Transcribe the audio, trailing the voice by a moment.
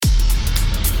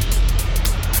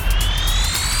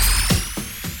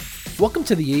Welcome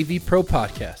to the AV Pro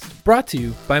Podcast, brought to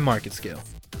you by MarketScale.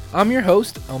 I'm your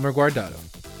host, Elmer Guardado.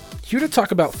 Here to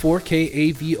talk about 4K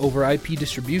AV over IP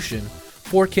distribution,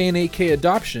 4K and 8K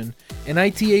adoption, and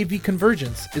IT AV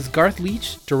convergence is Garth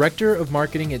Leach, Director of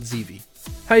Marketing at ZV.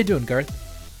 How you doing,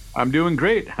 Garth? I'm doing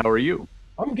great. How are you?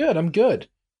 I'm good.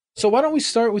 So why don't we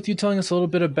start with you telling us a little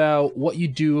bit about what you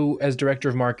do as Director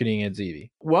of Marketing at ZV?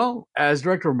 Well, as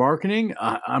Director of Marketing,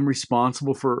 I'm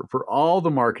responsible for all the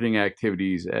marketing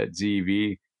activities at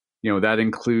ZV. That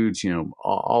includes,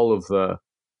 all of the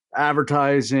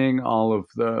advertising, all of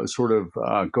the sort of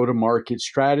go-to-market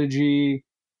strategy.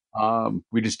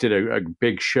 We just did a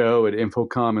big show at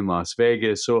InfoComm in Las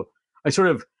Vegas. So I sort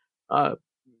of,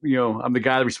 I'm the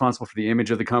guy responsible for the image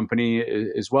of the company,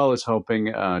 as well as helping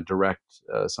direct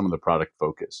some of the product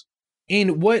focus.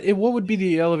 And what would be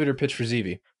the elevator pitch for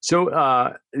ZV? So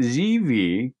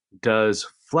ZV does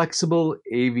flexible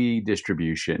AV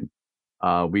distribution.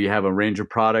 We have a range of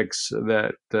products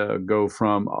that go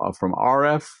from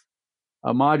RF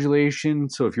modulation.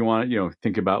 So if you want to,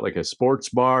 think about like a sports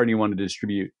bar and you want to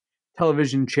distribute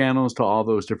television channels to all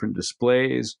those different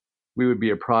displays, we would be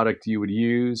a product you would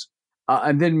use.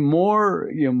 And then more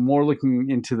looking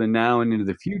into the now and into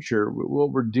the future,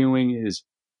 what we're doing is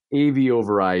AV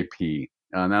over IP.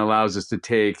 And that allows us to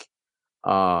take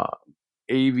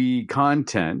AV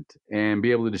content and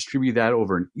be able to distribute that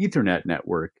over an Ethernet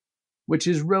network, which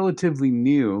is relatively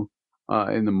new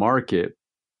in the market.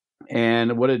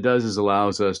 And what it does is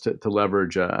allows us to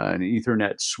leverage an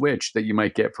Ethernet switch that you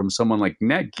might get from someone like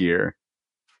Netgear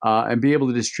and be able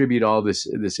to distribute all this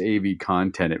AV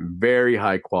content at very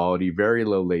high quality, very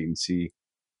low latency.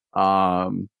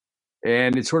 And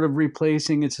it's sort of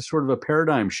it's a sort of a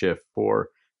paradigm shift for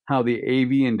how the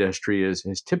AV industry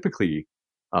has typically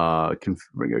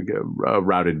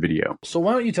routed video. So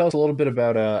why don't you tell us a little bit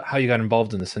about how you got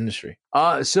involved in this industry?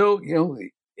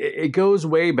 It goes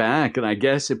way back, and I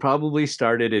guess it probably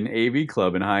started in AV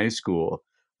Club in high school.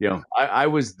 I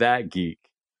was that geek.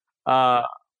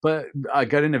 But I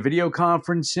got into video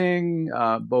conferencing,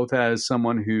 both as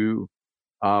someone who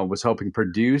was helping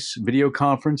produce video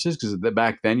conferences, because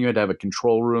back then you had to have a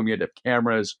control room, you had to have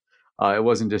cameras. It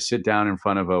wasn't just sit down in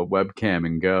front of a webcam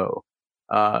and go.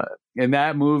 And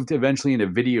that moved eventually into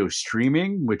video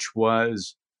streaming, which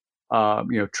was,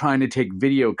 trying to take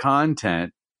video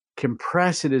content,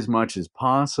 compress it as much as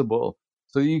possible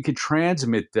so you could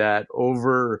transmit that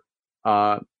over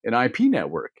an IP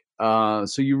network.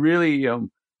 So you really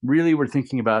were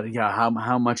thinking about,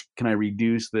 how much can I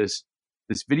reduce this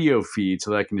video feed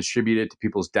so that I can distribute it to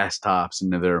people's desktops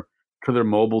and to their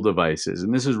mobile devices.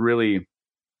 And this is really,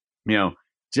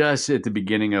 just at the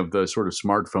beginning of the sort of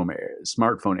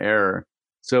smartphone era.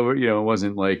 So, it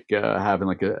wasn't like having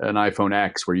like an iPhone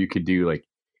X where you could do like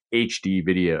HD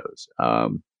videos.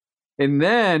 And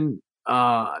then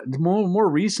more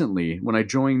recently, when I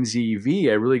joined ZV,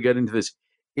 I really got into this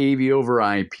AV over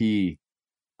IP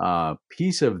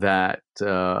piece of that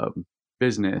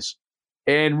business.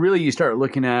 And really you start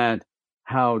looking at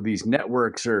how these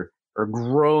networks are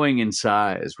growing in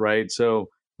size, right? So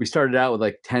we started out with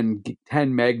like 10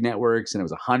 meg networks, and it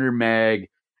was 100 meg.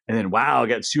 And then, wow, it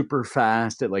got super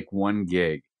fast at like 1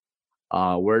 gig,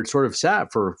 where it sort of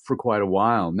sat for quite a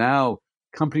while. Now,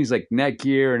 companies like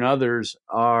Netgear and others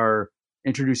are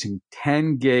introducing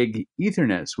 10 gig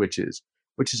Ethernet switches,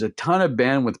 which is a ton of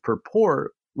bandwidth per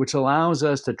port, which allows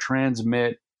us to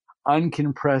transmit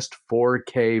uncompressed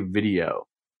 4K video.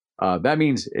 That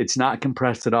means it's not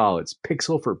compressed at all. It's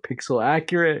pixel for pixel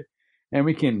accurate, and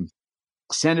we can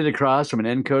send it across from an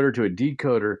encoder to a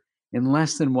decoder in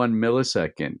less than 1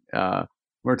 millisecond.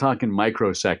 We're talking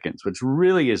microseconds, which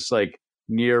really is like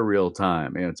near real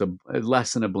time. It's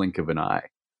less than a blink of an eye.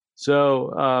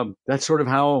 So that's sort of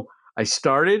how I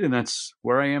started, and that's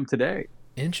where I am today.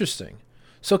 Interesting.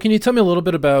 So can you tell me a little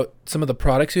bit about some of the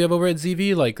products you have over at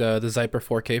ZV, like the Zyper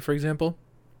 4K, for example?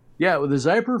 Yeah, with the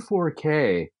Zyper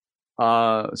 4K,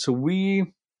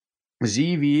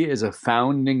 ZV is a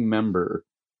founding member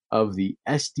of the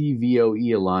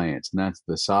SDVoE Alliance, and that's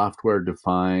the Software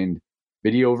Defined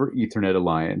Video over Ethernet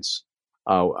Alliance.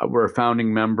 We're a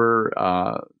founding member.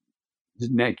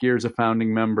 Netgear is a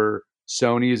founding member.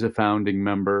 Sony is a founding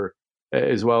member,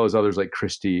 as well as others like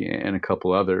Christie and a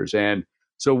couple others. And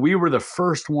so we were the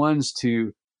first ones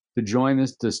to join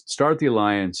this, to start the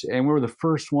alliance, and we were the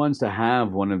first ones to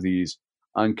have one of these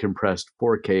uncompressed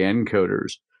 4K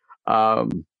encoders.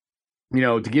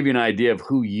 To give you an idea of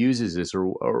who uses this or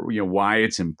why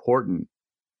it's important,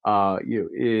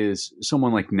 is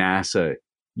someone like NASA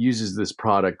uses this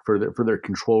product for their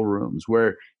control rooms,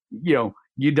 where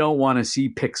you don't want to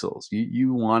see pixels.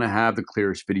 You want to have the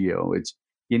clearest video.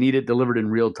 You need it delivered in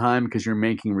real time because you're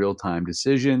making real time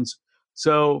decisions.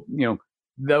 So,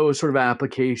 those sort of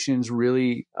applications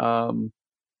really uh,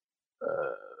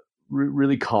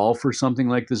 really call for something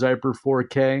like the Zyper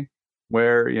 4K,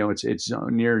 where it's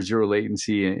near zero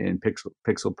latency and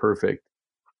pixel perfect.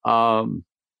 Um,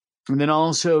 and then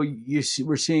also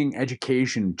we're seeing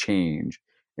education change,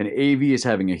 and AV is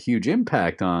having a huge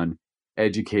impact on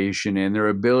education and their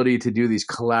ability to do these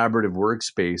collaborative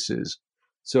workspaces.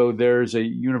 So there's a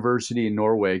university in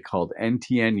Norway called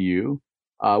NTNU,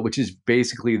 which is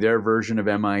basically their version of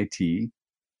MIT,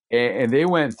 and they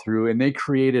went through and they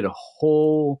created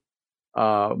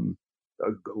um,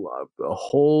 a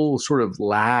whole sort of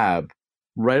lab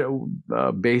right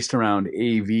based around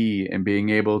AV and being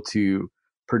able to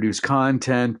produce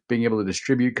content, being able to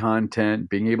distribute content,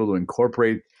 being able to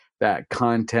incorporate that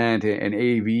content and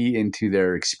AV into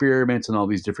their experiments and all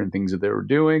these different things that they were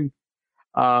doing.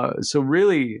 So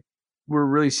really, we're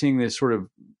really seeing this sort of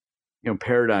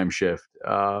paradigm shift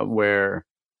where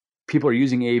people are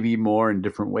using AV more in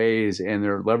different ways, and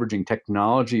they're leveraging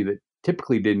technology that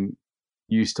typically didn't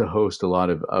used to host a lot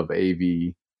of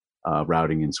AV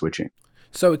routing and switching.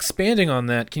 So, expanding on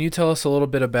that, can you tell us a little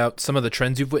bit about some of the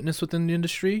trends you've witnessed within the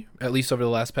industry, at least over the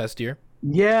last past year?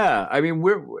 Yeah, I mean,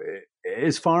 we're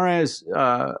as far as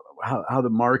how the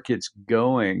market's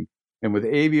going, and with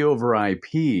AV over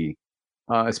IP,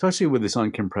 especially with this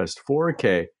uncompressed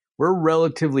 4K, we're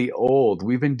relatively old.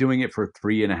 We've been doing it for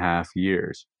 3.5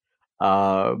 years.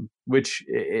 Which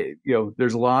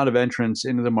there's a lot of entrants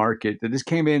into the market that just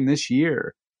came in this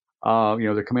year.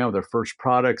 They're coming out with their first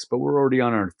products, but we're already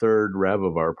on our third rev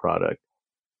of our product.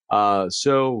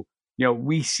 So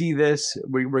we see this.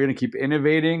 We're going to keep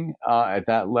innovating at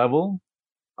that level,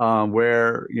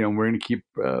 where we're going to keep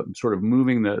sort of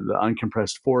moving the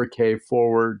uncompressed 4K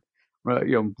forward.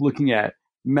 Looking at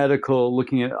medical,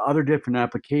 looking at other different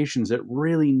applications that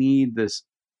really need this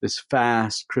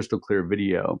fast, crystal clear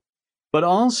video. But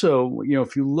also,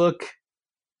 if you look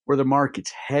where the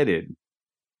market's headed,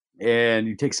 and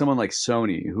you take someone like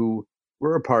Sony, who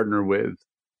we're a partner with,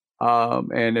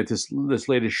 and at this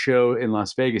latest show in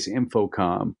Las Vegas,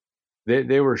 Infocom,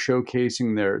 they were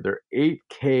showcasing their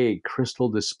 8K crystal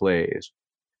displays,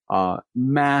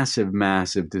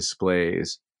 massive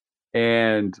displays.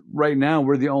 And right now,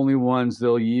 we're the only ones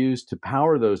they'll use to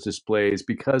power those displays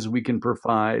because we can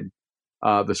provide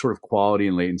the sort of quality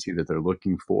and latency that they're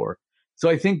looking for. So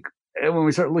I think when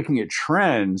we start looking at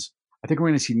trends, I think we're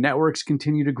going to see networks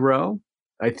continue to grow.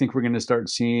 I think we're going to start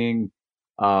seeing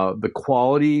the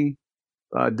quality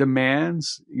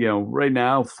demands. Right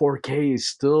now 4K is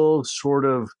still sort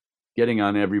of getting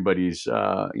on everybody's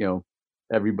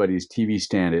TV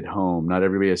stand at home. Not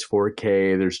everybody has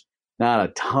 4K. There's not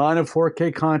a ton of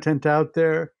 4K content out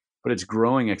there, but it's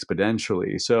growing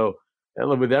exponentially. So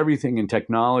with everything in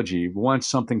technology, once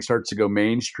something starts to go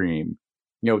mainstream,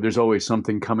 there's always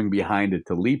something coming behind it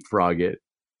to leapfrog it.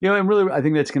 And really, I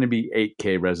think that's going to be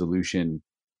 8K resolution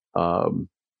um,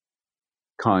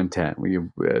 content.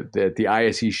 At the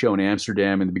ISE show in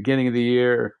Amsterdam in the beginning of the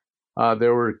year,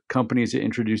 there were companies that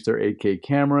introduced their 8K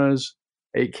cameras,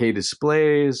 8K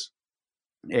displays,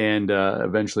 and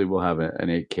eventually we'll have an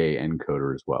 8K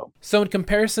encoder as well. So, in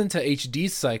comparison to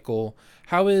HD's cycle,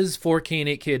 how is 4K and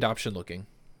 8K adoption looking?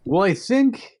 Well, I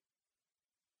think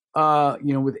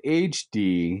with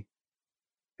HD,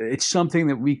 it's something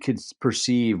that we could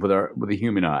perceive with a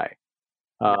human eye.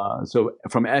 So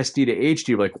from SD to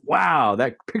HD, we're like, wow,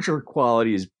 that picture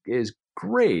quality is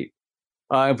great.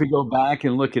 If we go back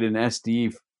and look at an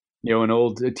SD, an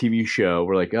old TV show,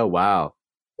 we're like, oh wow,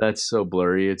 that's so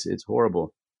blurry, it's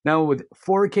horrible. Now with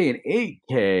 4K and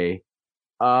 8K,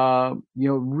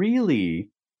 really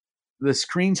the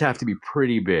screens have to be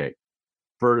pretty big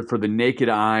for the naked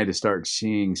eye to start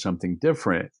seeing something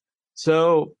different.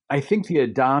 So I think the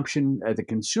adoption at the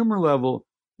consumer level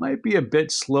might be a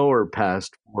bit slower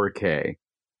past 4K,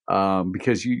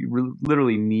 because you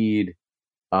literally need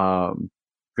um,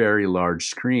 very large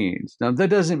screens. Now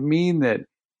that doesn't mean that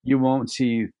you won't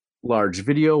see large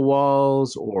video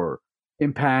walls or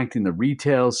impact in the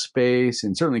retail space,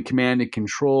 and certainly command and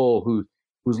control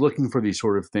who's looking for these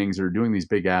sort of things or doing these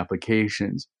big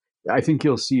applications. I think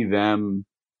you'll see them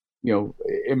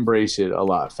embrace it a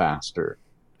lot faster.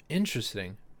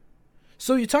 Interesting.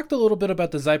 So you talked a little bit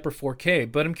about the Zyper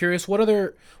 4K, but I'm curious, what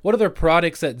other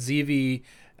products at ZV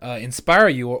inspire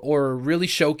you or really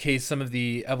showcase some of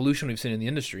the evolution we've seen in the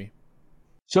industry?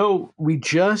 So we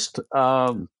just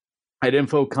at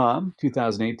Infocom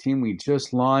 2018, we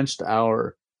just launched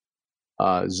our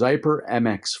Zyper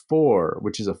MX4,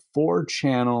 which is a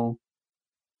 4-channel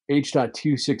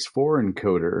H.264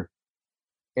 encoder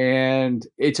and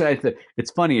it's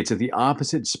funny. It's at the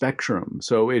opposite spectrum.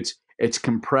 So it's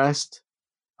compressed.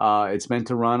 It's meant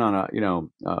to run on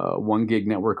a 1 gig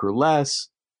network or less.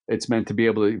 It's meant to be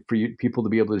able to people to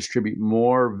be able to distribute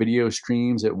more video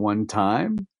streams at one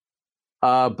time.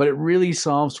 But it really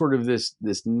solves sort of this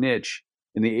niche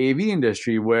in the AV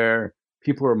industry where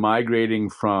people are migrating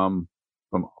from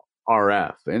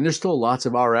RF, and there's still lots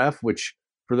of RF. Which,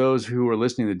 for those who are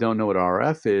listening that don't know what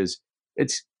RF is,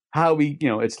 it's how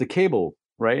it's the cable,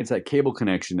 right? It's that cable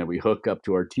connection that we hook up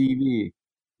to our TV,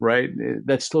 right?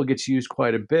 That still gets used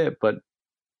quite a bit, but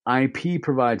IP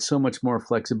provides so much more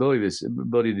flexibility, this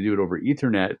ability to do it over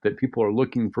Ethernet, that people are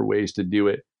looking for ways to do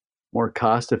it more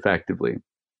cost effectively.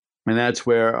 And that's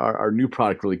where our new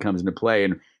product really comes into play.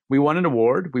 And we won an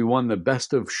award. We won the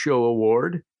Best of Show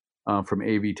award from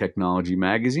AV Technology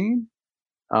Magazine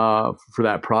for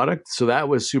that product. So that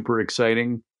was super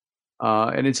exciting.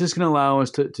 And it's just going to allow us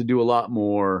to do a lot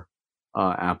more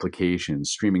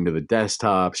applications, streaming to the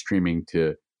desktop, streaming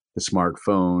to the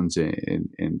smartphones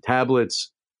and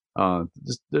tablets.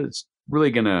 It's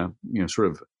really going to sort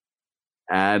of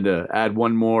add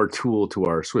one more tool to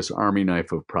our Swiss Army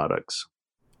knife of products.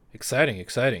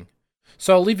 Exciting.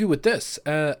 So I'll leave you with this.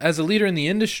 As a leader in the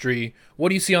industry, what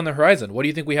do you see on the horizon? What do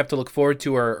you think we have to look forward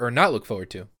to or not look forward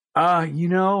to?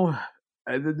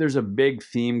 There's a big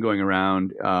theme going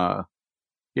around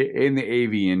in the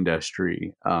AV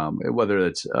industry, whether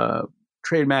it's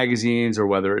trade magazines or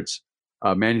whether it's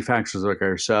manufacturers like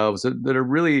ourselves that are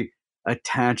really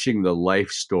attaching the life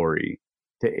story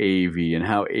to AV and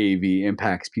how AV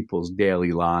impacts people's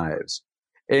daily lives.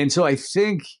 And so I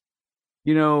think,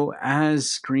 as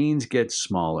screens get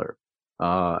smaller,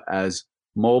 as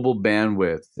mobile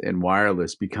bandwidth and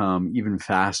wireless become even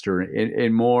faster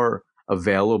and more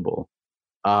available,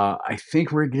 I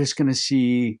think we're just going to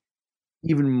see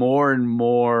even more and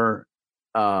more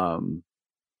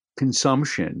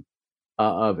consumption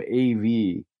of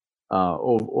AV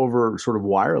over sort of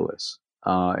wireless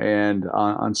and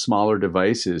on smaller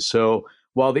devices. So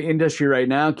while the industry right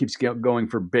now keeps going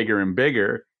for bigger and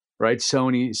bigger, right?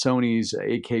 Sony's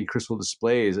 8K crystal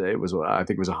displays, I think it was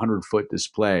a 100-foot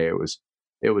display. It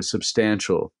was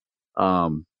substantial.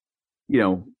 The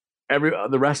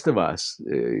rest of us,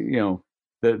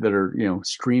 that are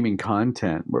streaming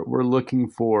content, we're looking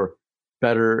for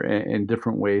better and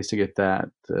different ways to get that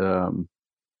on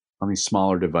these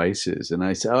smaller devices. And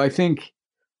I think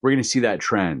we're going to see that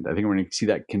trend. I think we're going to see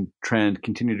that trend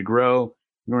continue to grow.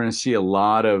 We're going to see a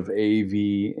lot of AV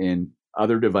in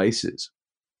other devices,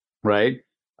 right?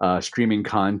 Streaming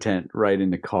content right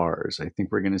into cars. I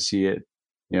think we're going to see it.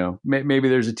 Maybe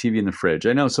there's a TV in the fridge.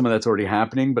 I know some of that's already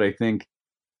happening, but I think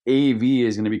AV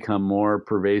is going to become more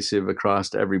pervasive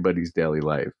across everybody's daily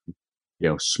life.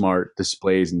 Smart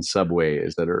displays in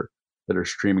subways that are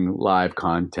streaming live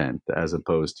content as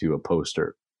opposed to a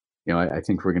poster. I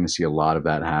think we're going to see a lot of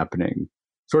that happening.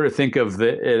 Sort of think of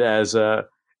it as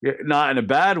not in a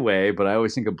bad way, but I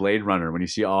always think of Blade Runner when you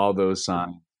see all those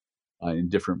signs in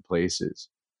different places.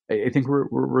 I think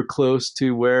we're close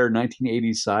to where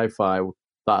 1980s sci-fi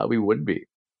thought we would be.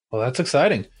 Well, that's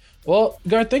exciting. Well,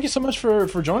 Garth, thank you so much for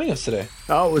joining us today.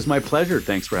 Oh, it was my pleasure.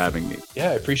 Thanks for having me. Yeah,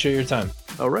 I appreciate your time.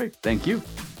 All right. Thank you.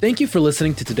 Thank you for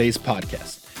listening to today's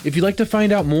podcast. If you'd like to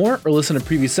find out more or listen to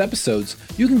previous episodes,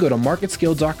 you can go to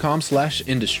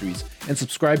marketscale.com/industries and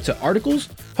subscribe to articles,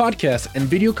 podcasts, and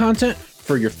video content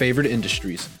for your favorite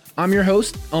industries. I'm your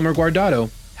host, Elmer Guardado.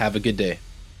 Have a good day.